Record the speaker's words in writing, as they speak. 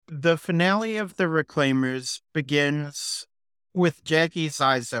The finale of The Reclaimers begins with Jackie's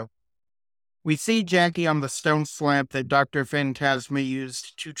eyes open. We see Jackie on the stone slab that Dr. Phantasma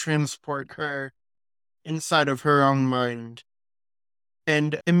used to transport her inside of her own mind.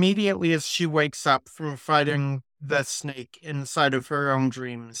 And immediately as she wakes up from fighting the snake inside of her own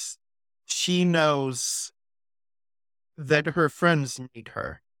dreams, she knows that her friends need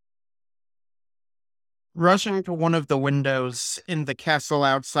her. Rushing to one of the windows in the castle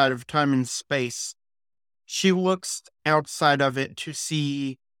outside of time and space, she looks outside of it to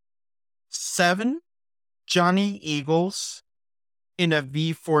see 7 Johnny Eagles in a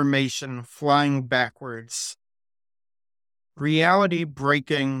V formation flying backwards. Reality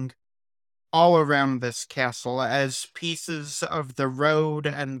breaking all around this castle as pieces of the road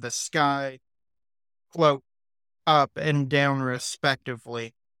and the sky float up and down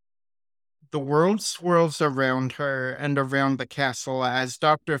respectively. The world swirls around her and around the castle as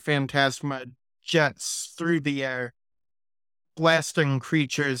Dr. Phantasma jets through the air, blasting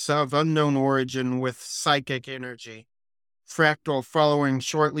creatures of unknown origin with psychic energy. Fractal following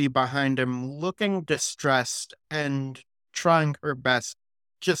shortly behind him, looking distressed and trying her best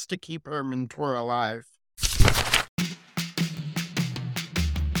just to keep her mentor alive.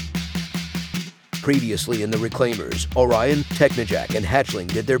 Previously in The Reclaimers, Orion, Technojack, and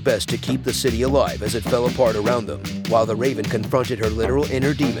Hatchling did their best to keep the city alive as it fell apart around them. While the Raven confronted her literal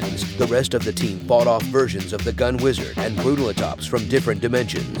inner demons, the rest of the team fought off versions of the Gun Wizard and Brutalatops from different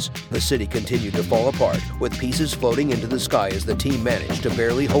dimensions. The city continued to fall apart, with pieces floating into the sky as the team managed to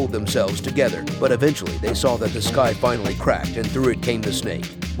barely hold themselves together. But eventually they saw that the sky finally cracked and through it came the snake.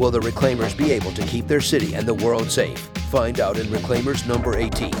 Will the Reclaimers be able to keep their city and the world safe? Find out in Reclaimers number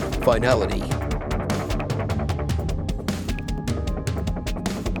 18, Finality.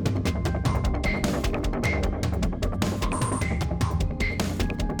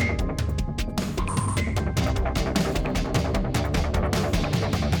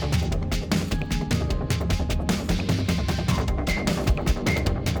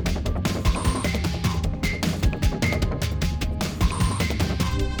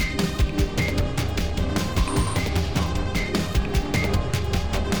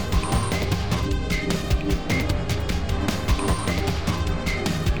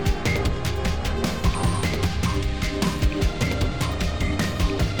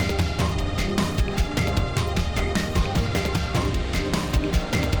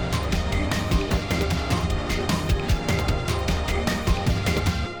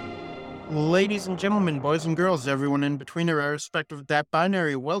 Ladies and gentlemen, boys and girls, everyone in between or irrespective of that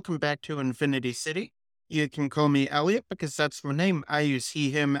binary, welcome back to Infinity City. You can call me Elliot because that's my name. I use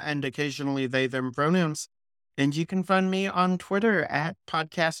he, him, and occasionally they, them pronouns. And you can find me on Twitter at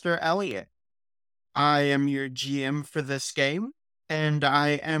Podcaster Elliot. I am your GM for this game, and I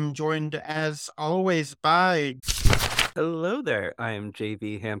am joined as always by... Hello there, I am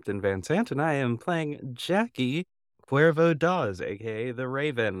JV Hampton Van Sant, and I am playing Jackie Cuervo Dawes, aka the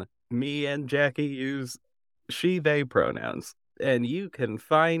Raven. Me and Jackie use she, they pronouns. And you can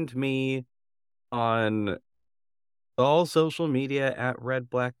find me on all social media at Red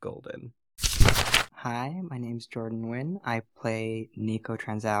Black Golden. Hi, my name's Jordan Nguyen. I play Nico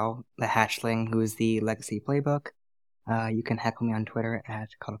Tranzal, the hatchling who is the Legacy Playbook. You can heckle me on Twitter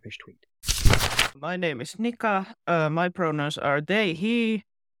at CuttleFishTweet. My name is Nika. My pronouns are they, he,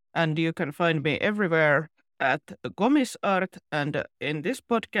 and you can find me everywhere at Gomisart. And in this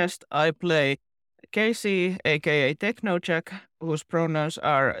podcast, I play Casey, aka Technojack, whose pronouns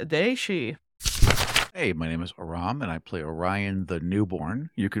are they, she. Hey, my name is Aram, and I play Orion the Newborn.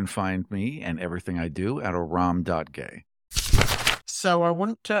 You can find me and everything I do at aram.gay. So I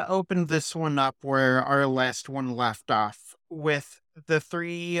want to open this one up where our last one left off, with the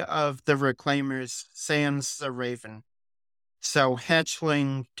 3 of the Reclaimers sans the Raven. So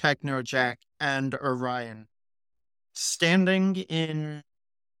Hatchling, Technojack, and Orion. Standing in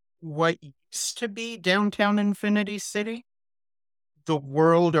what used to be downtown Infinity City. The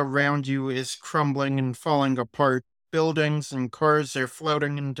world around you is crumbling and falling apart. Buildings and cars are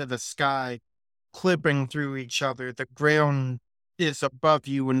floating into the sky, clipping through each other. The ground is above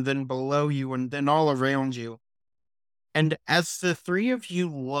you and then below you and then all around you. And as the 3 of you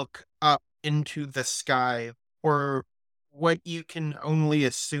look up into the sky, or what you can only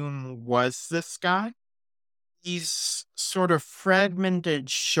assume was the sky, these sort of fragmented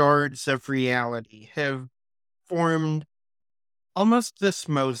shards of reality have formed almost this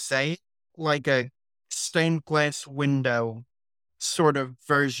mosaic, like a stained glass window sort of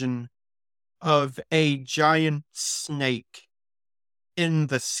version of a giant snake in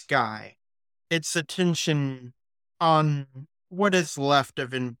the sky. Its attention on what is left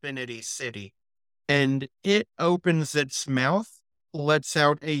of Infinity City. And it opens its mouth, lets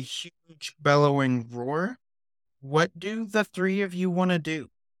out a huge bellowing roar. What do the three of you want to do?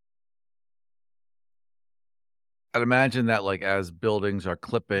 I'd imagine that, like, as buildings are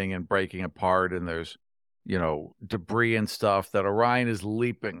clipping and breaking apart and there's, debris and stuff, that Orion is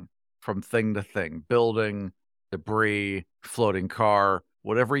leaping from thing to thing, building, debris, floating car,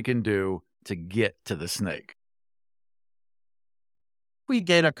 whatever he can do to get to the snake. We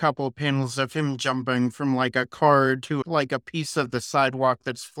get a couple panels of him jumping from like a car to like a piece of the sidewalk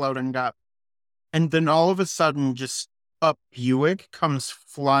that's floating up. And then all of a sudden, just a Buick comes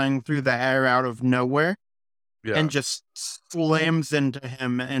flying through the air out of nowhere Yeah. and just slams into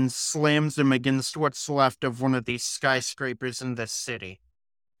him and slams him against what's left of one of these skyscrapers in this city.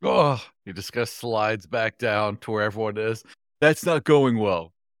 Oh, he just kind of slides back down to where everyone is. That's not going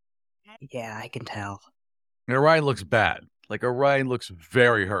well. Yeah, I can tell. And Orion looks bad. Like, Orion looks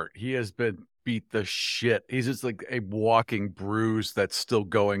very hurt. He has been beat the shit. He's just like a walking bruise that's still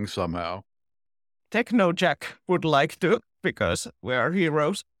going somehow. Techno Jack would like to, because we are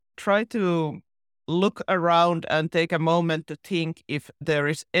heroes, try to look around and take a moment to think if there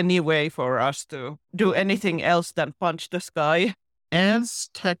is any way for us to do anything else than punch the sky. As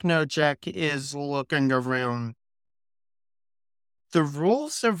Technojack is looking around, the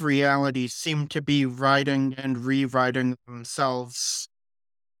rules of reality seem to be writing and rewriting themselves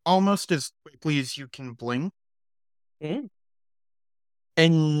almost as quickly as you can blink. Mm.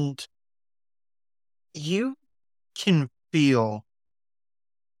 And you can feel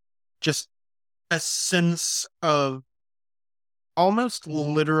just a sense of almost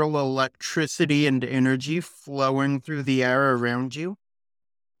literal electricity and energy flowing through the air around you.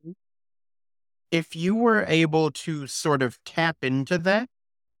 If you were able to sort of tap into that,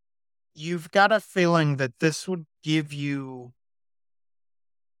 you've got a feeling that this would give you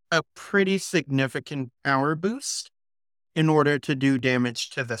a pretty significant power boost in order to do damage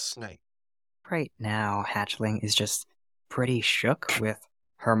to the snake. Right now, Hatchling is just pretty shook with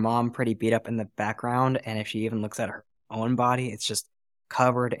her mom pretty beat up in the background, and if she even looks at her own body, it's just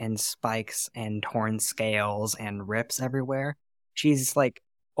covered in spikes and torn scales and rips everywhere. She's like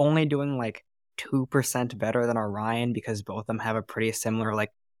only doing like 2% better than Orion because both of them have a pretty similar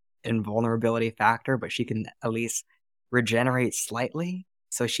like invulnerability factor, but she can at least regenerate slightly.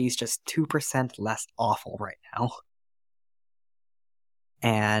 So she's just 2% less awful right now.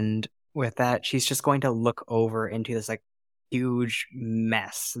 And with that, she's just going to look over into this like huge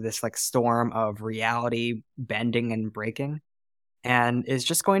mess, this like storm of reality bending and breaking, and is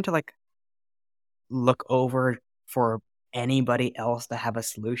just going to like look over for anybody else to have a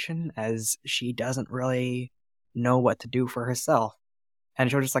solution, as she doesn't really know what to do for herself. And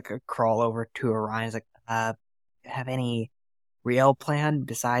she'll just like crawl over to Orion, is like, have any real plan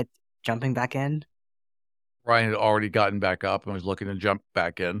besides jumping back in? Ryan had already gotten back up and was looking to jump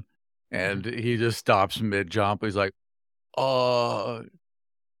back in. And he just stops mid-jump. He's like,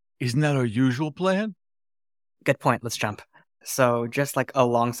 isn't that our usual plan? Good point, let's jump. So just like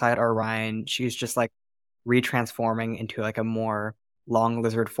alongside Orion, she's just like retransforming into like a more long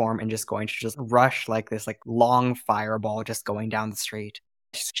lizard form and just going to just rush like this like long fireball just going down the street.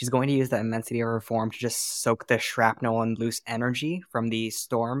 She's going to use the immensity of her form to just soak the shrapnel and loose energy from these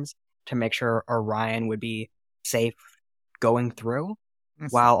storms to make sure Orion would be safe going through,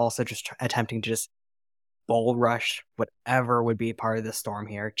 while also just attempting to just bull rush whatever would be part of the storm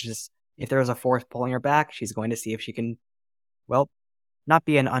here. Just if there was a force pulling her back, she's going to see if she can, well, not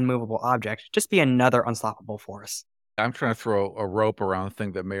be an unmovable object, just be another unstoppable force. I'm trying to throw a rope around the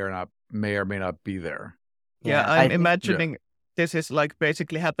thing that may or may not be there. Yeah, I'm imagining this is like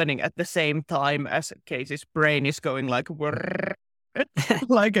basically happening at the same time as Casey's brain is going like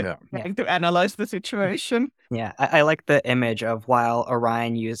like trying to analyze the situation. Yeah, I like the image of while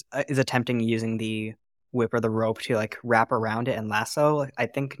Orion is attempting using the whip or the rope to like wrap around it and lasso. I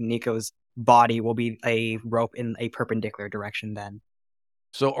think Nico's body will be a rope in a perpendicular direction then.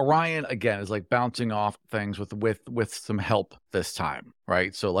 So Orion again is like bouncing off things with some help this time,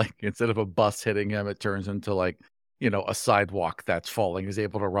 right? So like instead of a bus hitting him, it turns into like, a sidewalk that's falling. He's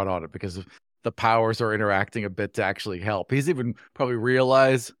able to run on it because the powers are interacting a bit to actually help. He's even probably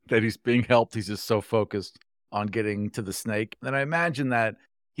realized that he's being helped. He's just so focused on getting to the snake. And I imagine that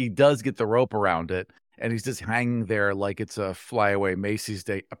he does get the rope around it and he's just hanging there like it's a flyaway Macy's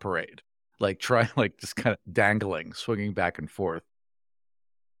Day parade, like just kind of dangling, swinging back and forth.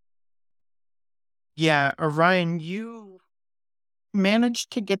 Yeah, Orion, you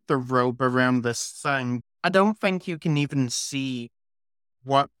managed to get the rope around this thing. I don't think you can even see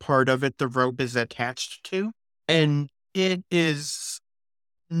what part of it the rope is attached to. And it is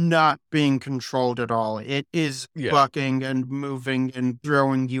not being controlled at all. It is bucking and moving and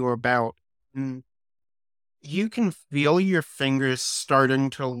throwing you about. And you can feel your fingers starting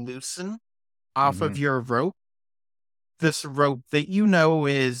to loosen off of your rope. This rope that you know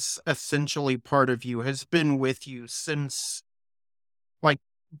is essentially part of you has been with you since, like,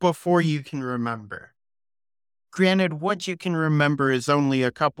 before you can remember. Granted, what you can remember is only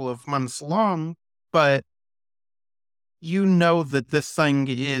a couple of months long, but you know that this thing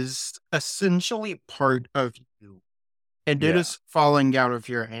is essentially part of you, and it is falling out of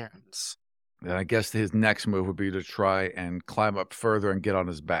your hands. And I guess his next move would be to try and climb up further and get on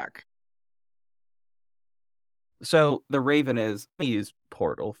his back. So the Raven is used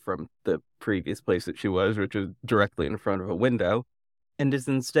portal from the previous place that she was, which is directly in front of a window, and is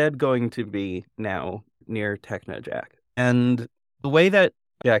instead going to be now near Technojack. And the way that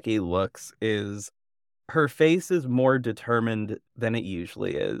Jackie looks is her face is more determined than it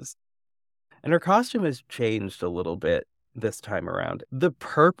usually is. And her costume has changed a little bit this time around. The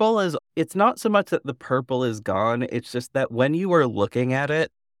purple it's not so much that the purple is gone, it's just that when you are looking at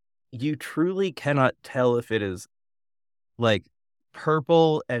it, you truly cannot tell if it is like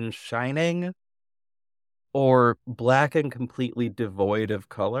purple and shining or black and completely devoid of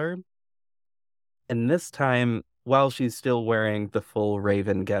color. And this time, while she's still wearing the full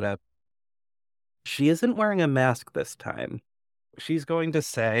Raven getup, she isn't wearing a mask this time. She's going to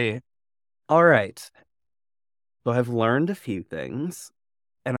say, all right, so I've learned a few things,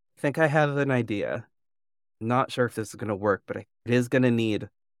 and I think I have an idea. Not sure if this is going to work, but it is going to need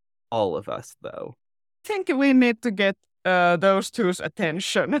all of us, though. I think we need to get those two's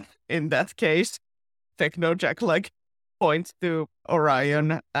attention in that case. Technojack, points to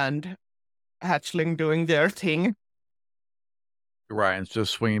Orion and Hatchling doing their thing. Ryan's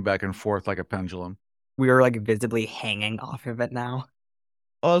just swinging back and forth like a pendulum. We are visibly hanging off of it now.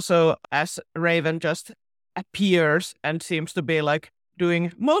 Also, as Raven just appears and seems to be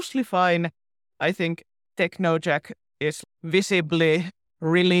doing mostly fine, I think Technojack is visibly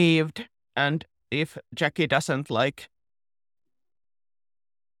relieved, and if Jackie doesn't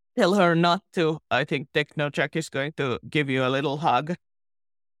tell her not to, I think Technojack is going to give you a little hug.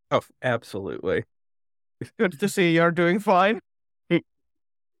 Oh, absolutely. Good to see you're doing fine.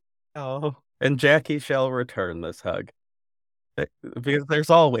 Oh, and Jackie shall return this hug. Because there's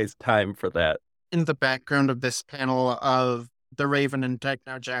always time for that. In the background of this panel of the Raven and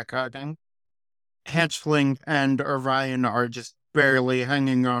Technojack hugging, Hatchling and Orion are just barely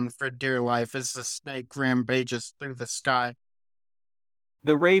hanging on for dear life as the snake rampages through the sky.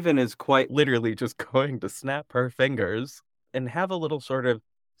 The Raven is quite literally just going to snap her fingers and have a little sort of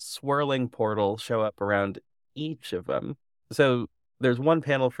swirling portal show up around each of them. So there's one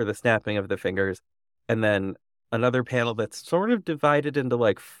panel for the snapping of the fingers, and then another panel that's sort of divided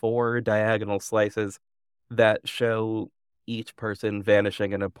into 4 diagonal slices that show each person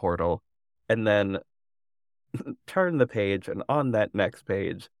vanishing in a portal. And then turn the page, and on that next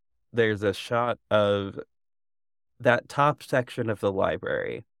page, there's a shot of that top section of the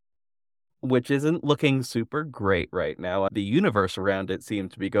library, which isn't looking super great right now. The universe around it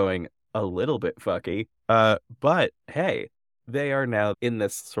seems to be going a little bit fucky. But hey, they are now in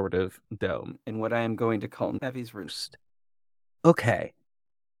this sort of dome, in what I am going to call Heavy's Roost. Okay.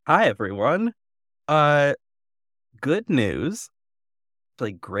 Hi, everyone. Good news.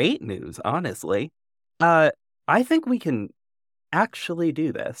 Great news, honestly. I think we can actually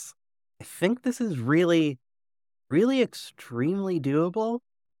do this. I think this is really, really extremely doable.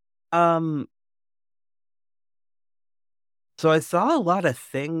 So I saw a lot of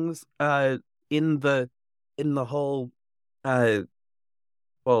things in the whole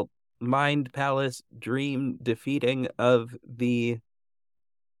Mind Palace dream defeating of the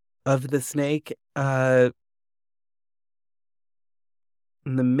snake.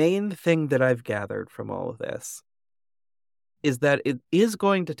 The main thing that I've gathered from all of this is that it is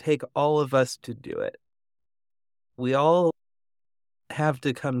going to take all of us to do it. We all have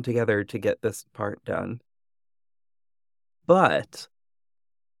to come together to get this part done. But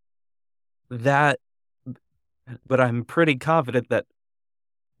I'm pretty confident that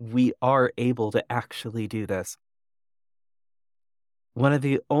we are able to actually do this. One of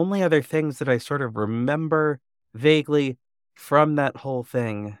the only other things that I sort of remember vaguely from that whole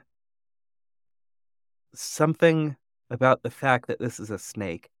thing, something about the fact that this is a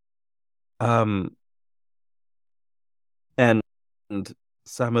snake. And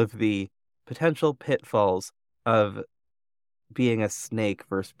some of the potential pitfalls of being a snake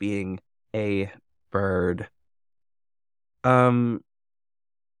versus being a bird.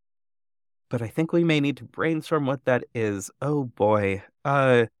 but I think we may need to brainstorm what that is. Oh boy.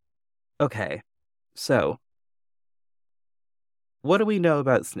 Okay. So, what do we know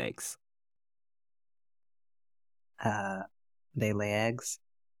about snakes? They lay eggs.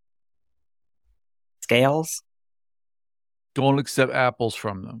 Scales? Don't accept apples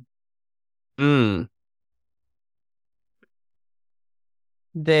from them. Hmm.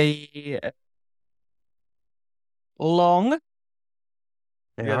 They long.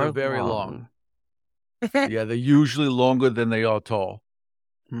 They Yeah, are they're very long. Yeah. Yeah, they're usually longer than they are tall.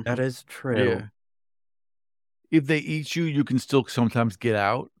 That Mhm. is true. Yeah. If they eat you, you can still sometimes get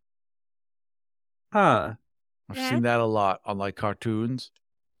out. Huh. I've seen that a lot on like cartoons.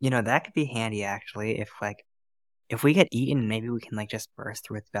 You know, that could be handy actually if we get eaten, maybe we can just burst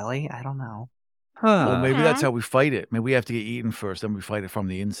through its belly. I don't know. Huh. Well, maybe that's how we fight it. Maybe we have to get eaten first, then we fight it from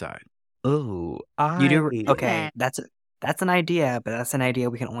the inside. Ooh, You do I okay. That's an idea, but that's an idea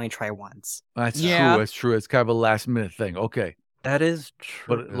we can only try once. That's Yeah. true. That's true. It's kind of a last minute thing. Okay. that is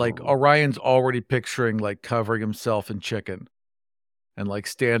true. But like Orion's already picturing like covering himself in chicken and like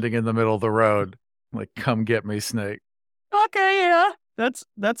standing in the middle of the road, like, come get me, snake. Okay, yeah. That's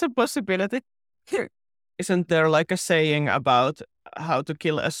a possibility. Isn't there like a saying about how to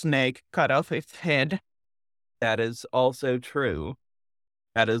kill a snake, cut off its head? That is also true.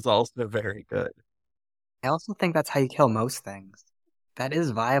 That is also very good. I also think that's how you kill most things. That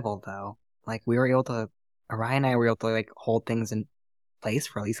is viable though. Like Orion and I were able to hold things in place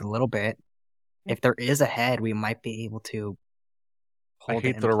for at least a little bit. If there is a head, we might be able to I hold it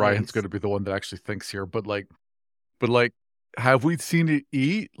hate in that Orion's place. going to be the one that actually thinks here, but have we seen it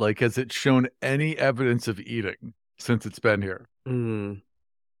eat? Like, has it shown any evidence of eating since it's been here?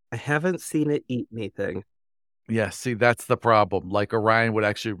 I haven't seen it eat anything. Yeah, see, that's the problem. Like, Orion would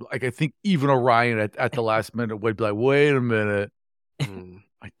actually, like, I think even Orion at the last minute would be like, wait a minute.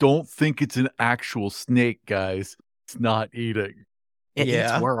 I don't think it's an actual snake, guys. It's not eating. It eats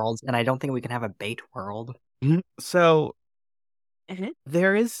Yeah. worlds, and I don't think we can have a bait world. So,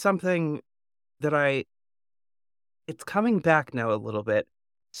 there is something that it's coming back now a little bit.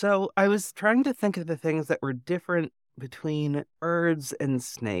 So, I was trying to think of the things that were different between birds and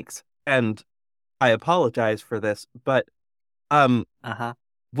snakes. And I apologize for this, but Uh-huh.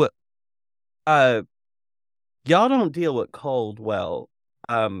 what y'all don't deal with cold well,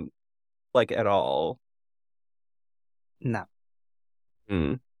 like at all. No.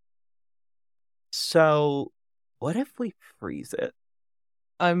 So, what if we freeze it?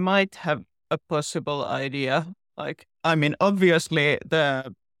 I might have a possible idea. Obviously,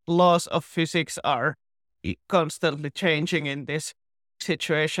 the laws of physics are constantly changing in this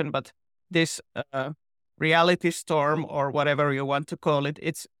situation, but this reality storm, or whatever you want to call it,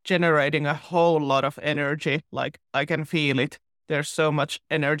 it's generating a whole lot of energy. Like, I can feel it. There's so much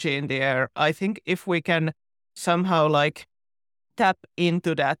energy in the air. I think if we can somehow tap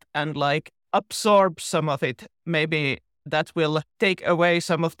into that and absorb some of it, maybe that will take away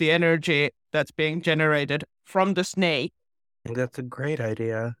some of the energy that's being generated from the snake. I think that's a great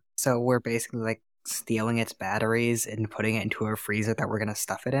idea. So we're basically stealing its batteries and putting it into a freezer that we're gonna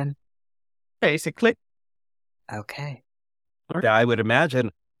stuff it in? Basically. Okay. I would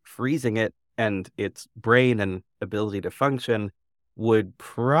imagine freezing it and its brain and ability to function would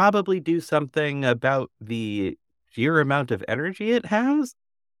probably do something about the sheer amount of energy it has.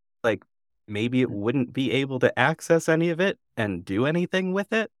 Like, maybe it wouldn't be able to access any of it and do anything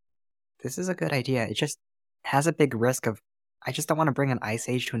with it. This is a good idea. It just has a big risk of... I just don't want to bring an ice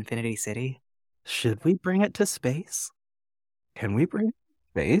age to Infinity City. Should we bring it to space? Can we bring it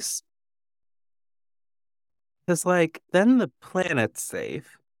to space? Because, then the planet's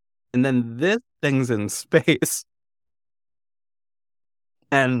safe, and then this thing's in space.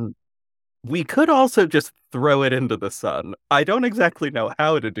 And we could also just throw it into the sun. I don't exactly know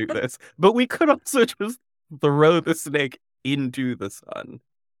how to do this, but we could also just throw the snake into the sun.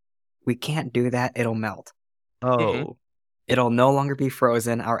 We can't do that. It'll melt. Oh. It'll no longer be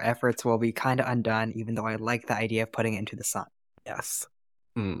frozen. Our efforts will be kind of undone, even though I like the idea of putting it into the sun. Yes.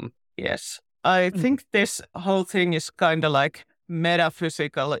 Yes. I think this whole thing is kind of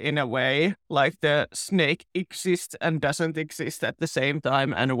metaphysical in a way. Like the snake exists and doesn't exist at the same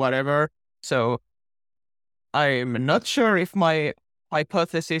time and whatever. So I'm not sure if my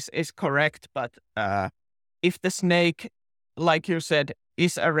hypothesis is correct, but if the snake, like you said,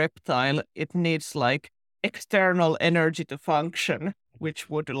 is a reptile, it needs external energy to function, which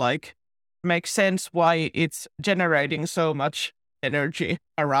would make sense why it's generating so much energy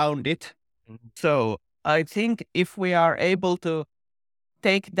around it. So I think if we are able to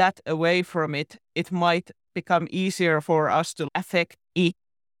take that away from it, it might become easier for us to affect it.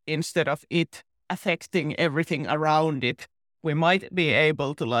 instead of it affecting everything around it, we might be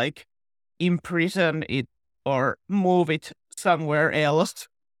able to like imprison it or move it somewhere else.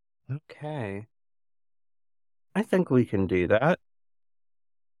 Okay. I think we can do that.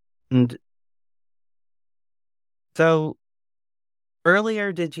 And so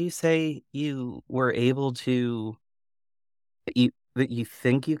earlier, did you say you were able to that you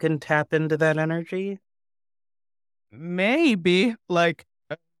think you can tap into that energy? Maybe like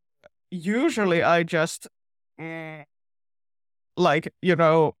usually I just like, you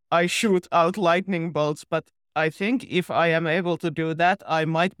know, I shoot out lightning bolts, but I think if I am able to do that, I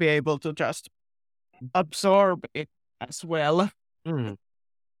might be able to just absorb it as well. Hmm.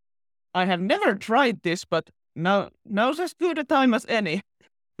 I have never tried this, but now's as good a time as any.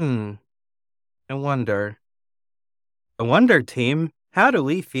 Hmm. I wonder, team, how do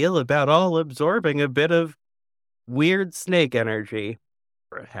we feel about all absorbing a bit of weird snake energy?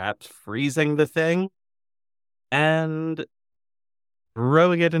 Perhaps freezing the thing and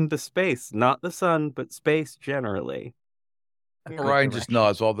throwing it into space. Not the sun, but space generally. A good Orion just direction.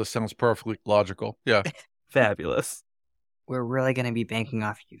 nods. All this sounds perfectly logical. Yeah. Fabulous. We're really going to be banking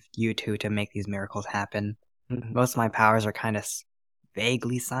off you two to make these miracles happen. Mhm. Most of my powers are kind of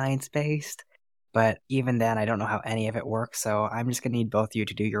vaguely science-based, but even then, I don't know how any of it works, so I'm just going to need both you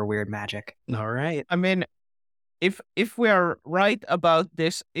to do your weird magic. All right. I mean, if we are right about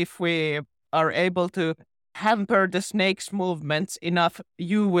this, if we are able to hamper the snake's movements enough,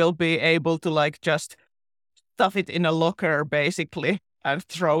 you will be able to like just stuff it in a locker basically and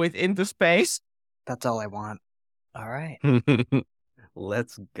throw it into space. That's all I want. All right.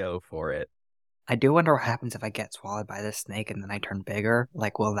 Let's go for it. I do wonder what happens if I get swallowed by this snake and then I turn bigger.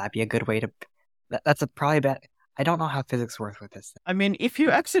 Like, will that be a good way to... That's a probably bet. I don't know how physics works with this thing. I mean, if you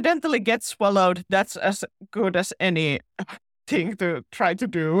accidentally get swallowed, that's as good as any thing to try to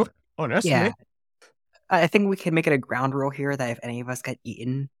do, honestly. Yeah. I think we can make it a ground rule here that if any of us get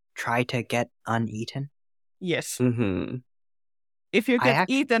eaten, try to get uneaten. Yes. Mm-hmm. If you get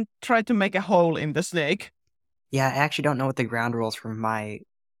eaten, try to make a hole in the snake. Yeah, I actually don't know what the ground rules for my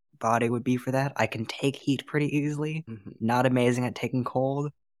body would be for that. I can take heat pretty easily. Not amazing at taking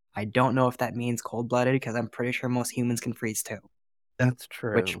cold. I don't know if that means cold-blooded because I'm pretty sure most humans can freeze too. That's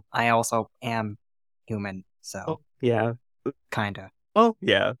true. Which I also am human, so yeah. Kinda. Oh,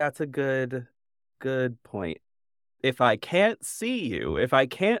 yeah. That's a good point. If I can't see you, if I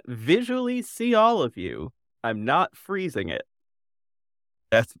can't visually see all of you, I'm not freezing it.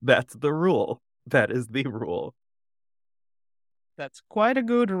 That's the rule. That is the rule. That's quite a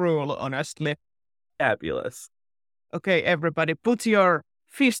good rule, honestly. Fabulous. Okay, everybody, put your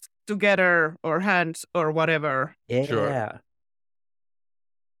fists together or hands or whatever. Yeah. Sure.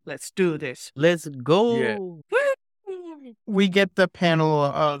 Let's do this. Let's go. Yeah. We get the panel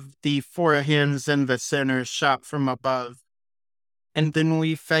of the four hands in the center shot from above, and then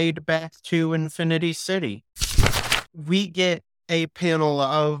we fade back to Infinity City. We get a panel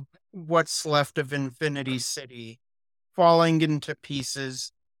of what's left of Infinity City falling into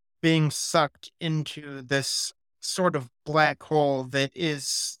pieces, being sucked into this sort of black hole that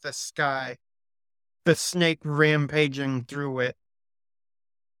is the sky, the snake rampaging through it.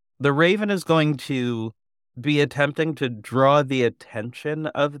 The Raven is going to be attempting to draw the attention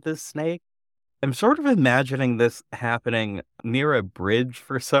of the snake. I'm sort of imagining this happening near a bridge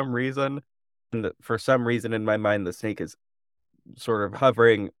for some reason. And for some reason in my mind, the snake is sort of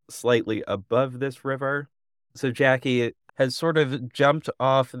hovering slightly above this river. So Jackie has sort of jumped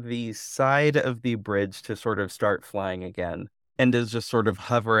off the side of the bridge to sort of start flying again and is just sort of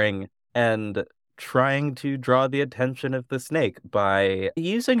hovering and trying to draw the attention of the snake by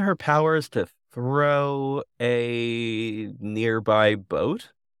using her powers to throw a nearby boat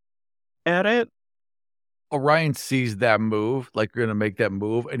at it. Orion sees that move, like you're going to make that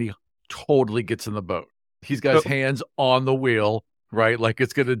move, and he totally gets in the boat. He's got his hands on the wheel, right? Like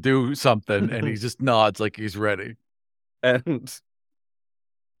it's going to do something, and he just nods like he's ready. And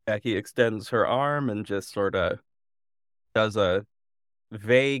Jackie extends her arm and just sort of does a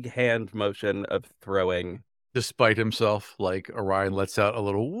vague hand motion of throwing. Despite himself, like Orion lets out a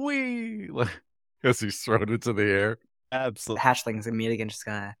little wee as he's thrown into the air. Absolutely. Hatchling's immediately just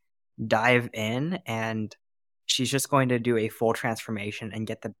gonna dive in, and she's just going to do a full transformation and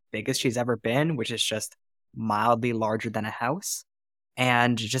get the biggest she's ever been, which is just mildly larger than a house,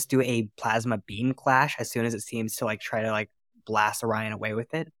 and just do a plasma beam clash as soon as it seems to like try to like blast Orion away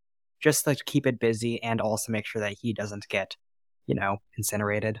with it, just to keep it busy and also make sure that he doesn't get,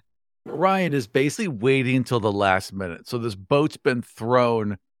 incinerated. Orion is basically waiting until the last minute. So this boat's been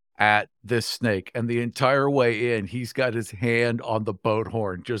thrown at this snake, and the entire way in, he's got his hand on the boat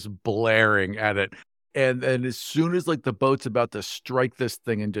horn, just blaring at it. And as soon as like the boat's about to strike this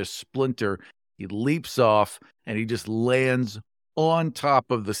thing and just splinter, he leaps off and he just lands on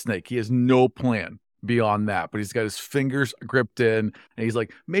top of the snake. He has no plan beyond that, but he's got his fingers gripped in and he's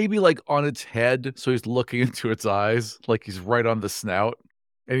like maybe like on its head. So he's looking into its eyes, like he's right on the snout,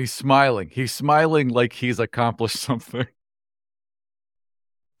 and he's smiling. He's smiling like he's accomplished something.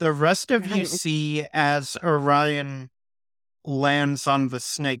 The rest of you see as Orion lands on the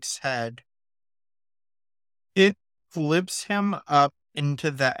snake's head, it flips him up into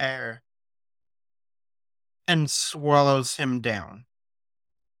the air and swallows him down.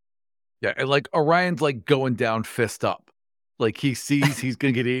 Yeah, and like Orion's like going down fist up. Like he sees he's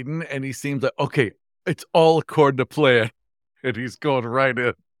gonna get eaten, and he seems like, okay, it's all according to plan. And he's going right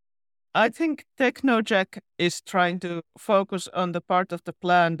in. I think Technojack is trying to focus on the part of the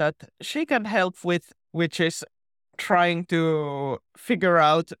plan that she can help with, which is trying to figure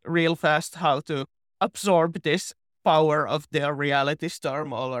out real fast how to absorb this power of their reality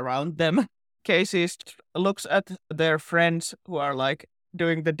storm all around them. Casey looks at their friends who are like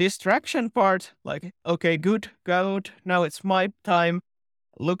doing the distraction part, like, okay, good, now it's my time.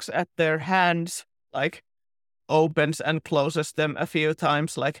 Looks at their hands, like, opens and closes them a few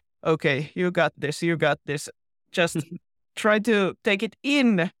times, like, okay, you got this. Just try to take it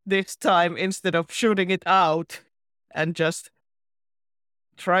in this time instead of shooting it out, and just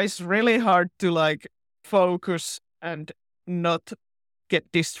tries really hard to like focus and not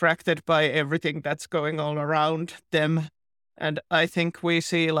get distracted by everything that's going on around them. And I think we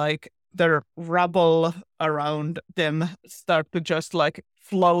see like the rubble around them start to just like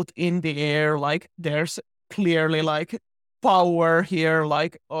float in the air, like there's clearly like power here,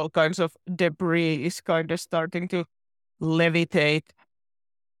 like all kinds of debris is kind of starting to levitate.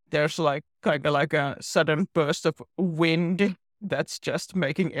 There's like kind of like a sudden burst of wind that's just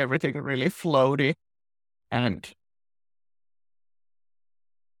making everything really floaty. And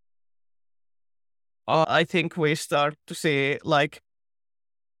I think we start to see like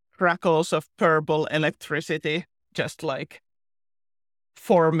crackles of purple electricity just like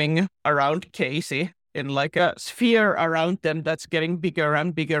forming around Casey in like a sphere around them that's getting bigger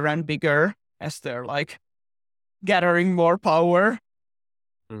and bigger and bigger as they're like gathering more power.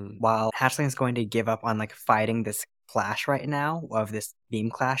 While Hatchling is going to give up on like fighting this clash right now of this beam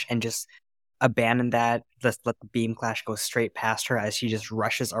clash and just abandon that, just let the beam clash go straight past her as she just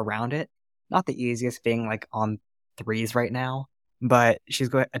rushes around it. Not the easiest being like on threes right now, but she's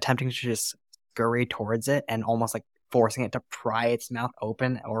attempting to just scurry towards it and almost like forcing it to pry its mouth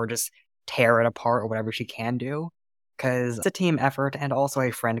open or just tear it apart or whatever she can do. Because it's a team effort and also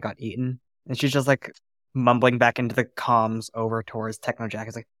a friend got eaten. And she's just like mumbling back into the comms over towards Technojack.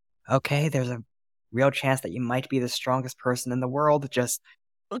 It's like, okay, there's a real chance that you might be the strongest person in the world. Just,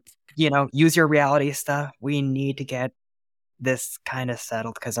 use your reality stuff. We need to get this kind of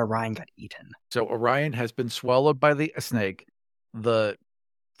settled because Orion got eaten. So Orion has been swallowed by the snake. The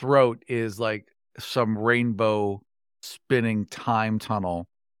throat is like some rainbow spinning time tunnel,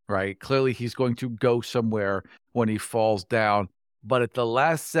 right? Clearly he's going to go somewhere when he falls down. But at the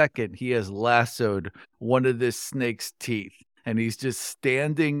last second, he has lassoed one of this snake's teeth. And he's just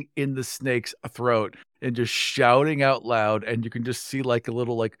standing in the snake's throat and just shouting out loud. And you can just see like a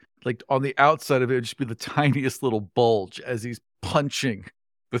little, like on the outside of it, just be the tiniest little bulge as he's punching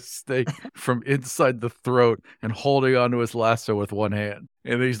the snake from inside the throat and holding onto his lasso with one hand.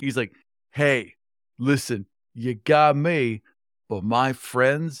 And he's like, hey, listen, you got me, but my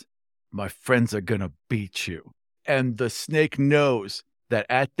friends are going to beat you. And the snake knows that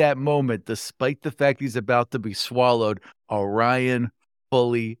at that moment, despite the fact he's about to be swallowed, Orion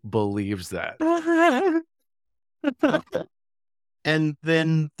fully believes that. And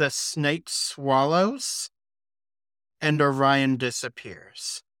then the snake swallows, and Orion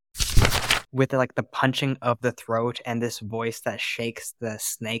disappears. With the punching of the throat and this voice that shakes the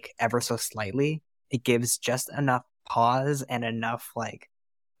snake ever so slightly, it gives just enough pause and enough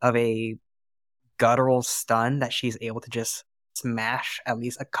of a guttural stun that she's able to just smash at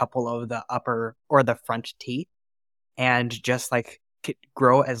least a couple of the upper or the front teeth and just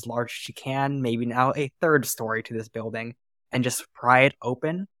grow as large as she can, maybe now a third story to this building, and just pry it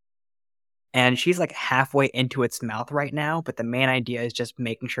open. And she's halfway into its mouth right now, but the main idea is just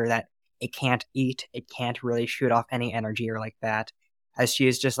making sure that it can't eat, it can't really shoot off any energy or like that, as she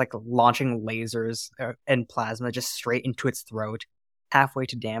is just launching lasers and plasma just straight into its throat, halfway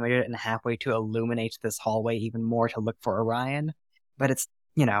to damage it and halfway to illuminate this hallway even more to look for Orion. But it's,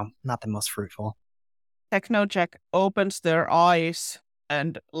 not the most fruitful. Technojack opens their eyes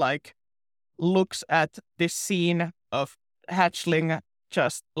and like looks at this scene of hatchling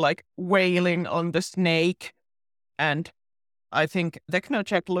just like wailing on the snake. And I think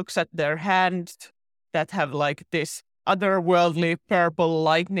Technocheck looks at their hands that have like this otherworldly purple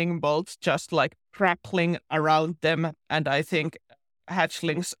lightning bolts just like crackling around them. And I think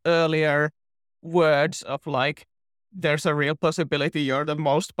Hatchling's earlier words of like, there's a real possibility you're the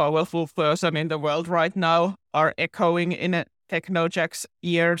most powerful person in the world right now are echoing in Technocheck's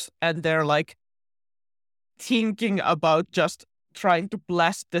ears. And they're like thinking about just trying to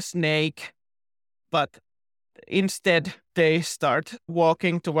blast the snake. But instead, they start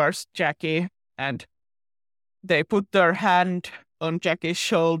walking towards Jackie and they put their hand on Jackie's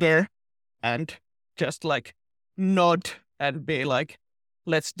shoulder and just like nod and be like,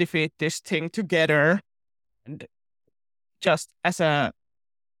 let's defeat this thing together. And just as a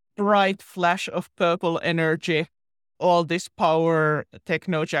bright flash of purple energy, all this power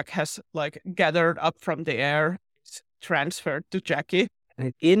Technojack has like gathered up from the air is transferred to Jackie.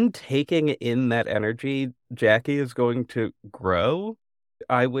 In taking in that energy, Jackie is going to grow,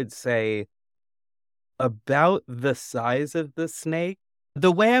 I would say, about the size of the snake.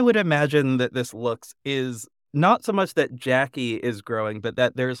 The way I would imagine that this looks is not so much that Jackie is growing, but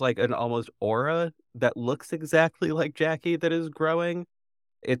that there's like an almost aura that looks exactly like Jackie that is growing.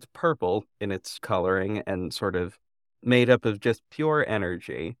 It's purple in its coloring and sort of made up of just pure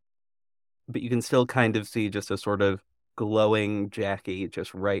energy. But you can still kind of see just a sort of glowing Jackie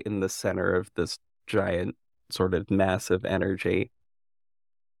just right in the center of this giant sort of massive energy.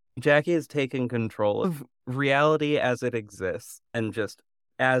 Jackie is taking control of reality as it exists and just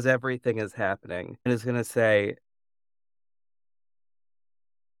as everything is happening and is going to say,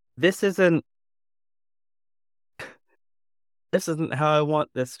 this isn't how I want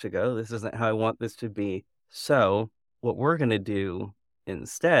this to go. This isn't how I want this to be. So what we're going to do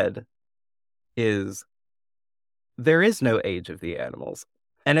instead is there is no age of the animals.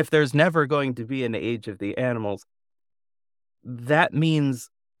 And if there's never going to be an age of the animals, that means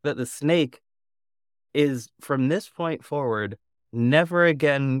that the snake is, from this point forward, never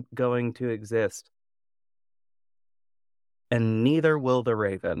again going to exist. And neither will the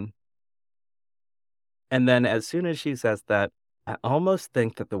raven. And then as soon as she says that, I almost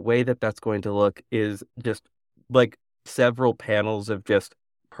think that the way that that's going to look is just like several panels of just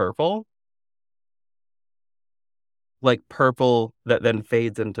purple. Like purple that then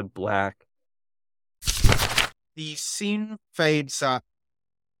fades into black. The scene fades up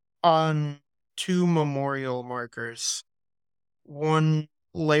on two memorial markers. One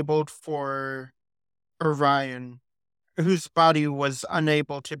labeled for Orion, whose body was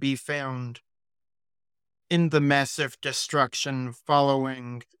unable to be found in the massive destruction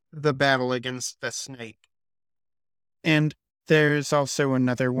following the battle against the snake. And there's also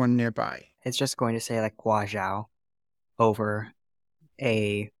another one nearby. It's just going to say like Guazhao over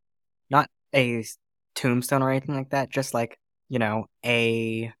not a tombstone or anything like that, just like,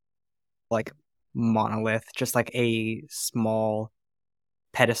 a like monolith, just like a small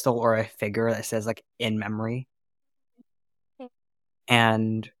pedestal or a figure that says like in memory.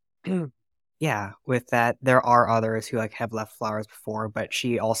 And yeah, with that, there are others who like have left flowers before, but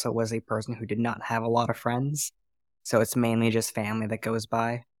she also was a person who did not have a lot of friends. So it's mainly just family that goes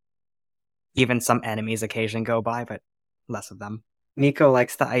by. Even some enemies occasionally go by, but less of them. Nico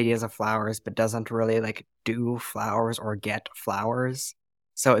likes the ideas of flowers, but doesn't really like do flowers or get flowers.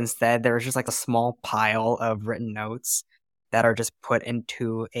 So instead, there's just like a small pile of written notes that are just put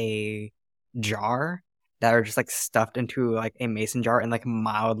into a jar that are just like stuffed into like a mason jar and like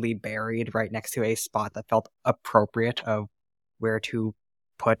mildly buried right next to a spot that felt appropriate of where to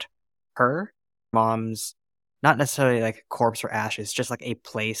put her mom's, not necessarily like corpse or ashes, just like a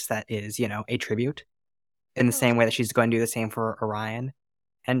place that is, a tribute in the same way that she's going to do the same for Orion.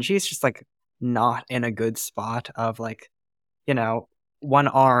 And she's just like not in a good spot of like, one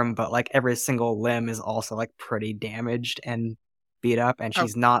arm, but like every single limb is also like pretty damaged and beat up, and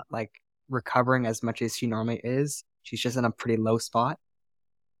she's not like recovering as much as she normally is. She's just in a pretty low spot.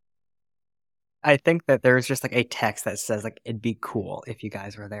 I think that there's just like a text that says like it'd be cool if you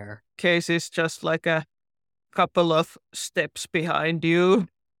guys were there. Case is just like a couple of steps behind you,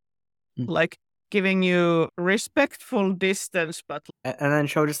 like giving you respectful distance, but And then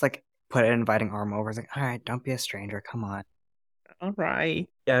she'll just like put an inviting arm over. It's like, all right, don't be a stranger. Come on. all right.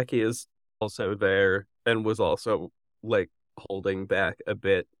 Jackie is also there and was also like holding back a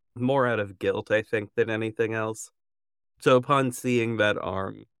bit, more out of guilt, I think, than anything else. So upon seeing that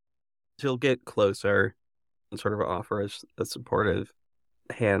arm, she'll get closer and sort of offer a supportive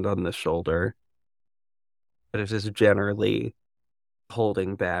hand on the shoulder. But it is generally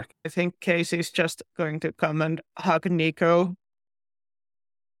holding back. I think Casey's just going to come and hug Nico.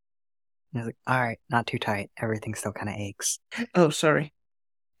 He's like, all right, not too tight. Everything still kind of aches. Oh, sorry.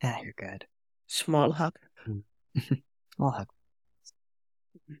 Yeah, you're good. Small hug. Small hug.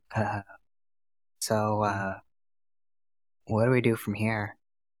 So, what do we do from here?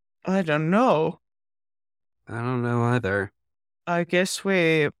 I don't know. I don't know either. I guess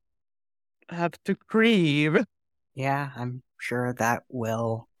we have to grieve. Yeah, I'm sure that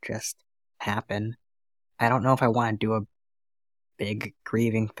will just happen. I don't know if I want to do a big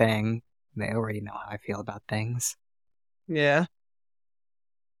grieving thing. They already know how I feel about things. Yeah.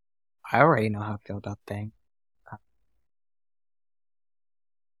 I already know how I feel about things.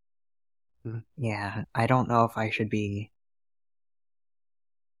 Yeah, I don't know if I should be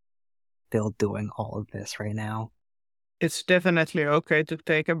still doing all of this right now. It's definitely okay to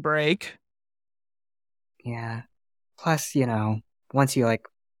take a break. Yeah. Plus, once you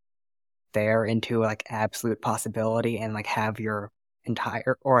stare into absolute possibility and have your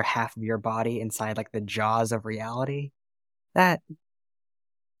entire or half of your body inside the jaws of reality, that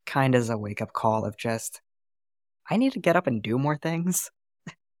kind of is a wake up call of just, I need to get up and do more things.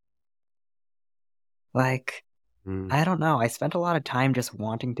 I don't know. I spent a lot of time just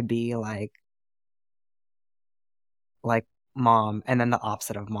wanting to be like mom, and then the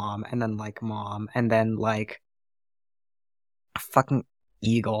opposite of mom, and then mom, and then a fucking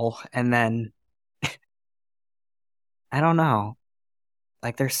eagle, and then I don't know.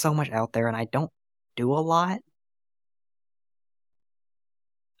 There's so much out there, and I don't do a lot.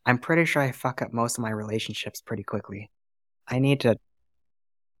 I'm pretty sure I fuck up most of my relationships pretty quickly. I need to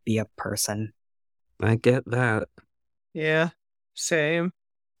be a person. I get that. Yeah, same.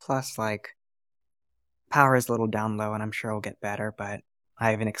 Plus, power is a little down low, and I'm sure it'll get better, but I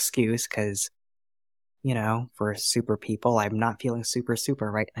have an excuse because, for super people, I'm not feeling super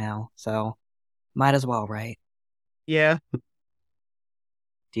right now, so might as well, right? Yeah.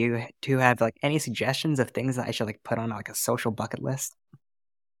 Do you two have any suggestions of things that I should put on a social bucket list?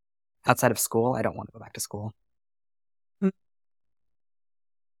 Outside of school, I don't want to go back to school.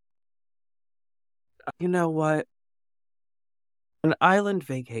 You know what? An island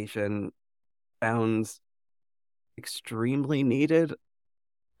vacation sounds extremely needed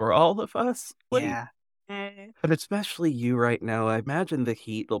for all of us. Yeah. But especially you right now. I imagine the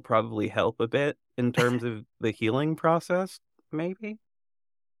heat will probably help a bit in terms of the healing process, maybe?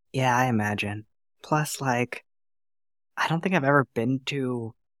 Yeah, I imagine. Plus, I don't think I've ever been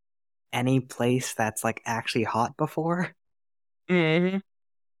to any place that's actually hot before. Mm-hmm.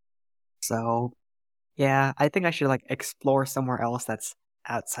 So, yeah, I think I should explore somewhere else that's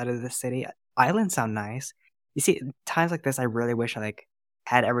outside of the city. Islands sound nice. You see, times like this, I really wish I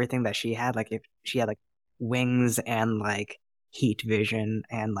had everything that she had. If she had wings and heat vision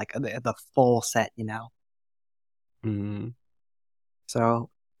and the full set, Mm. So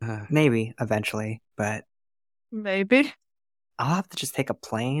maybe eventually, but Maybe. I'll have to just take a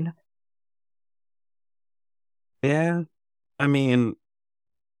plane. Yeah. I mean,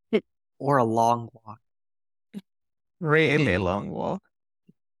 Or a long walk. Really long walk.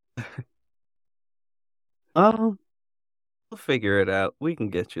 oh, we'll figure it out. We can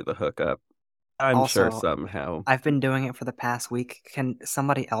get you the hookup. I'm sure Also, somehow. I've been doing it for the past week. Can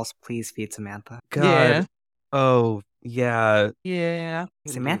somebody else please feed Samantha? God. Yeah. Oh, yeah. Yeah. can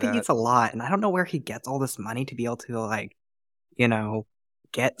do Samantha that. eats a lot, and I don't know where he gets all this money to be able to,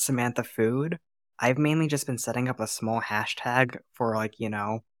 get Samantha food. I've mainly just been setting up a small hashtag for,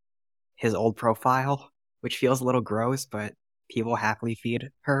 his old profile, which feels a little gross, but people happily feed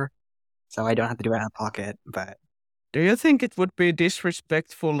her, so I don't have to do it out of pocket, but... Do you think it would be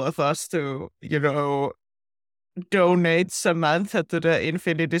disrespectful of us to, donate Samantha to the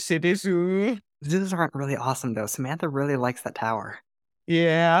Infinity City Zoo? Zoos aren't really awesome, though. Samantha really likes that tower.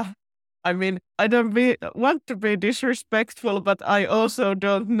 Yeah. I mean, I don't want to be disrespectful, but I also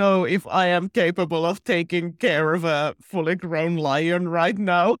don't know if I am capable of taking care of a fully grown lion right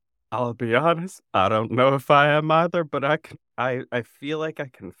now. I'll be honest, I don't know if I am either, but I feel like I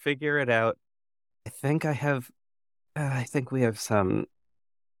can figure it out. I think we have some.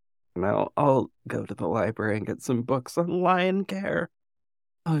 No, I'll go to the library and get some books on lion care.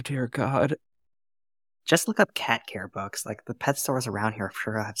 Oh dear God. Just look up cat care books. The pet stores around here, I'm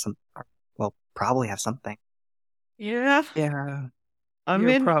sure have some. Well, probably have something. Yeah. Yeah, I you're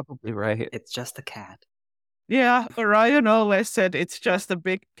mean, probably right. It's just a cat. yeah, Orion always said it's just a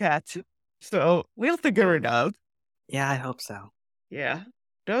big cat. So we'll figure it out. Yeah, I hope so. Yeah.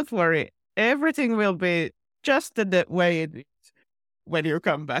 Don't worry. Everything will be just the way it is when you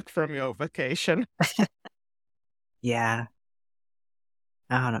come back from your vacation. Yeah.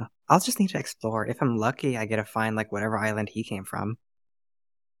 I don't know. I'll just need to explore. If I'm lucky, I get to find like whatever island he came from.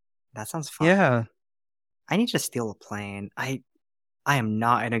 That sounds fun. Yeah. I need to steal a plane. I am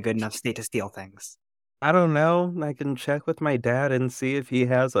not in a good enough state to steal things. I don't know. I can check with my dad and see if he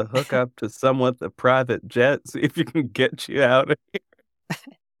has a hookup to someone with a private jet, see if he can get you out of here.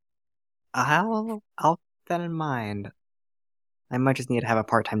 I'll keep that in mind. I might just need to have a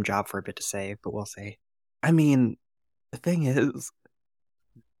part-time job for a bit to save, but we'll see. I mean, the thing is,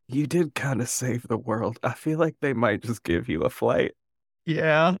 you did kind of save the world. I feel like they might just give you a flight.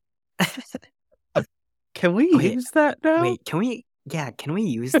 Yeah. Can we Wait, use that now? Wait, can we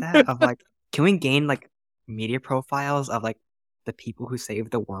use that of like can we gain like media profiles of like the people who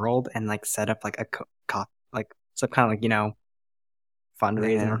saved the world and like set up like a like some kind of like,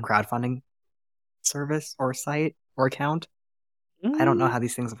 fundraising or Man. crowdfunding service or site or account? I don't know how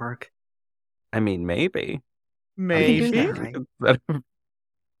these things work. I mean, maybe. We can do Maybe. that, right?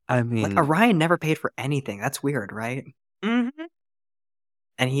 I Like mean, Orion never paid for anything. That's weird, right? Mm-hmm.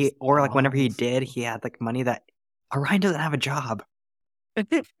 And like whenever he did, he had like money that Orion doesn't have a job.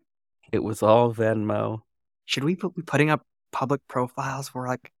 it was all Venmo. Should we be putting up public profiles for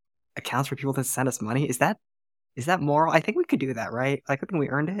like accounts for people to send us money? Is that moral? I think we could do that, right? Like I think we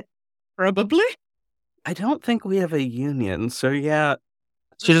earned it. Probably. I don't think we have a union, so yeah.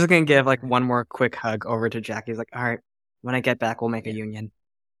 She's just gonna give like one more quick hug over to Jackie. He's like, all right, when I get back, we'll make a union.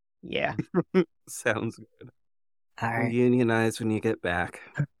 Yeah. Sounds good. All We'll right. unionize when you get back.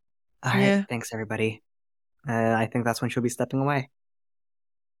 All right. Yeah. Thanks, everybody. I think that's when she'll be stepping away.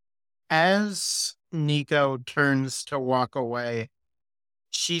 As Nico turns to walk away,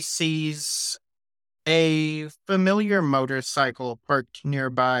 she sees a familiar motorcycle parked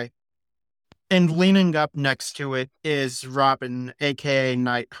nearby, and leaning up next to it is Robin, aka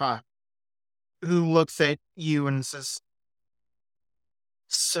Nighthawk, who looks at you and says,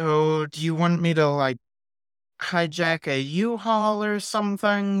 "So, do you want me to, like, hijack a U-Haul or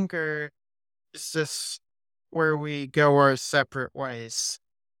something, or is this where we go our separate ways?"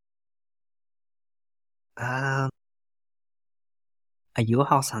 A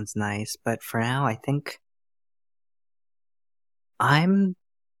U-Haul sounds nice, but for now, I think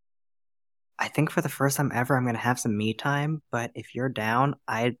for the first time ever, I'm gonna have some me time. But if you're down,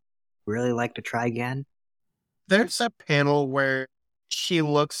 I'd really like to try again. There's a panel where she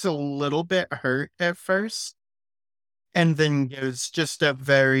looks a little bit hurt at first, and then gives just a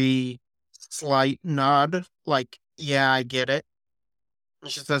very slight nod, like, "Yeah, I get it." And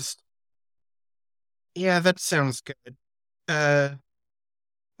she says, "Yeah, that sounds good. Uh,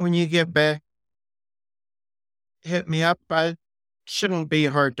 when you get back, hit me up. I shouldn't be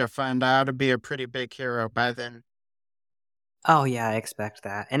hard to find out. I'd be a pretty big hero by then." Oh yeah, I expect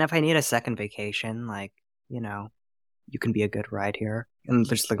that. And if I need a second vacation, like, you can be a good ride here. And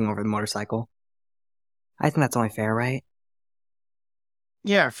just looking over the motorcycle. I think that's only fair, right?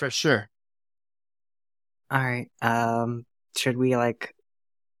 Yeah, for sure. Alright, should we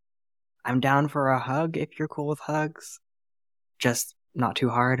I'm down for a hug if you're cool with hugs. Just not too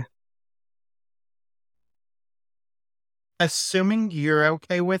hard. Assuming you're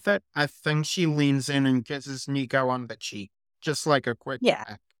okay with it, I think she leans in and kisses Nico on the cheek, just like a quick Yeah.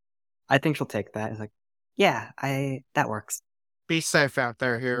 peck. I think she'll take that. It's like, yeah, that works. Be safe out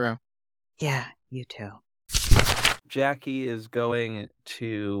there, hero. Yeah, you too. Jackie is going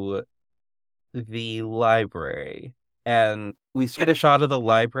to the library, and we get a shot of the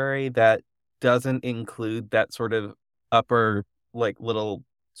library that doesn't include that sort of upper, like, little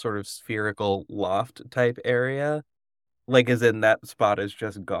sort of spherical loft type area. Like, as in that spot is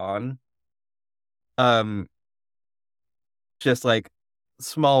just gone. Just like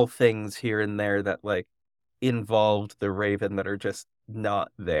small things here and there that like involved the Raven that are just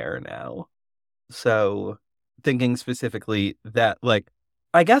not there now. So thinking specifically that like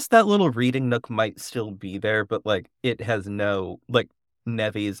I guess that little reading nook might still be there, but like it has no like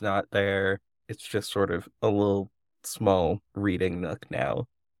Nevi's not there. It's just sort of a little small reading nook now.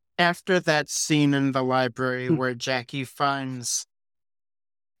 After that scene in the library where Jackie finds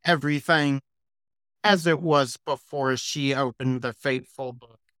everything as it was before she opened the fateful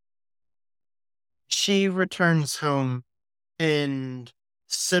book, she returns home and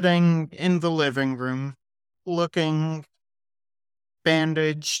sitting in the living room, looking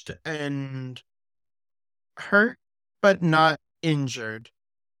bandaged and hurt, but not injured.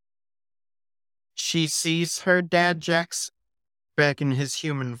 She sees her dad Jax back in his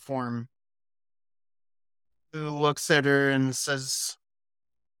human form, who looks at her and says,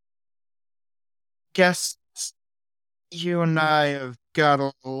 "Guess you and I have got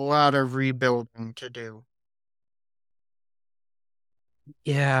a lot of rebuilding to do."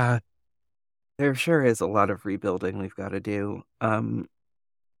 Yeah, there sure is a lot of rebuilding we've got to do. But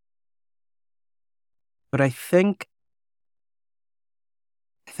I think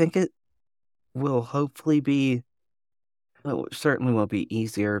it will hopefully be, well, it certainly will be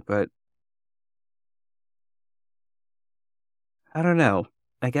easier, but I don't know.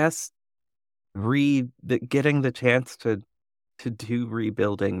 I guess getting the chance to do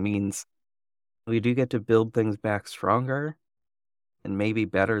rebuilding means we do get to build things back stronger and maybe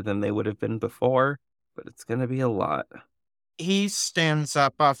better than they would have been before, but it's going to be a lot. He stands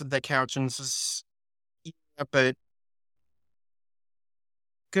up off of the couch and says, "Yeah, but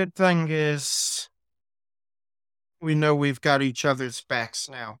good thing is we know we've got each other's backs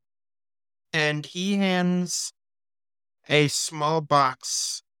now." And he hands a small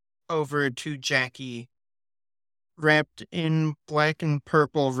box over to Jackie, wrapped in black and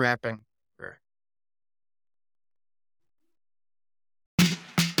purple wrapping.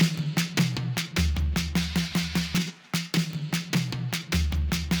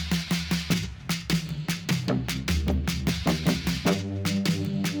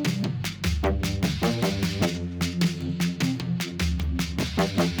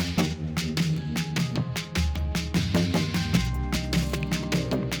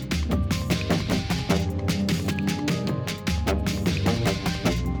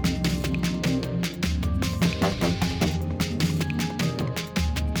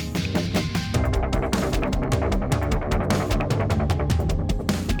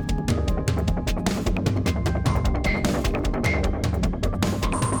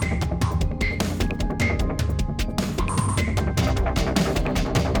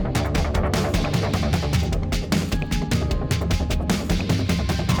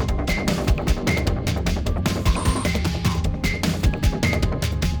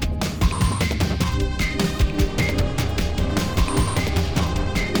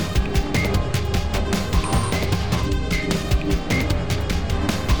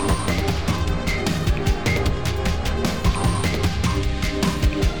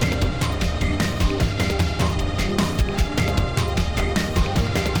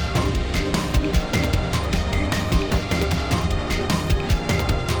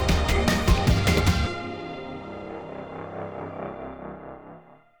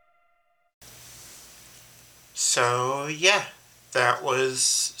 So, yeah, that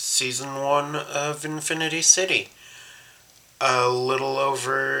was season 1 of Infinity City. A little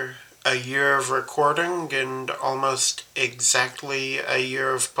over a year of recording and almost exactly a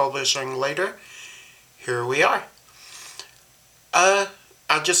year of publishing later, here we are. I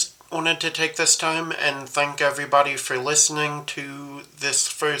just wanted to take this time and thank everybody for listening to this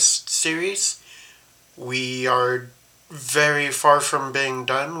first series. We are very far from being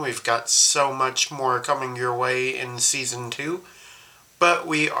done. We've got so much more coming your way in season 2. But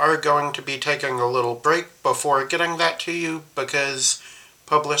we are going to be taking a little break before getting that to you because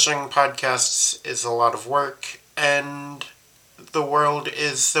publishing podcasts is a lot of work and the world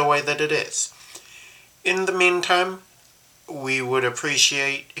is the way that it is. In the meantime, we would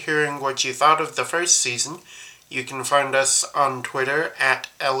appreciate hearing what you thought of the first season. You can find us on Twitter at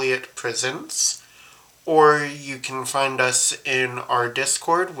Elliot Presents, or you can find us in our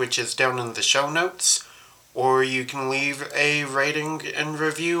Discord, which is down in the show notes, or you can leave a rating and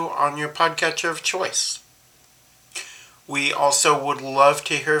review on your podcatcher of choice. We also would love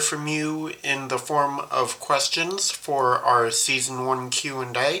to hear from you in the form of questions for our Season 1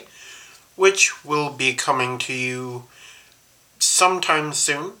 Q&A, which will be coming to you sometime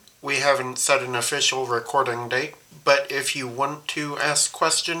soon. We haven't set an official recording date, but if you want to ask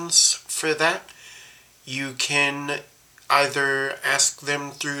questions for that, you can either ask them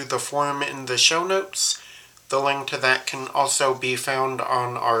through the form in the show notes. The link to that can also be found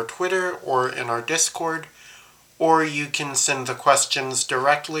on our Twitter or in our Discord, or you can send the questions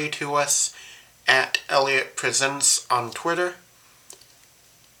directly to us at Elliot Presents on Twitter.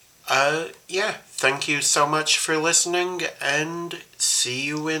 Yeah, thank you so much for listening, and see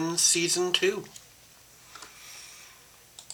you in Season 2.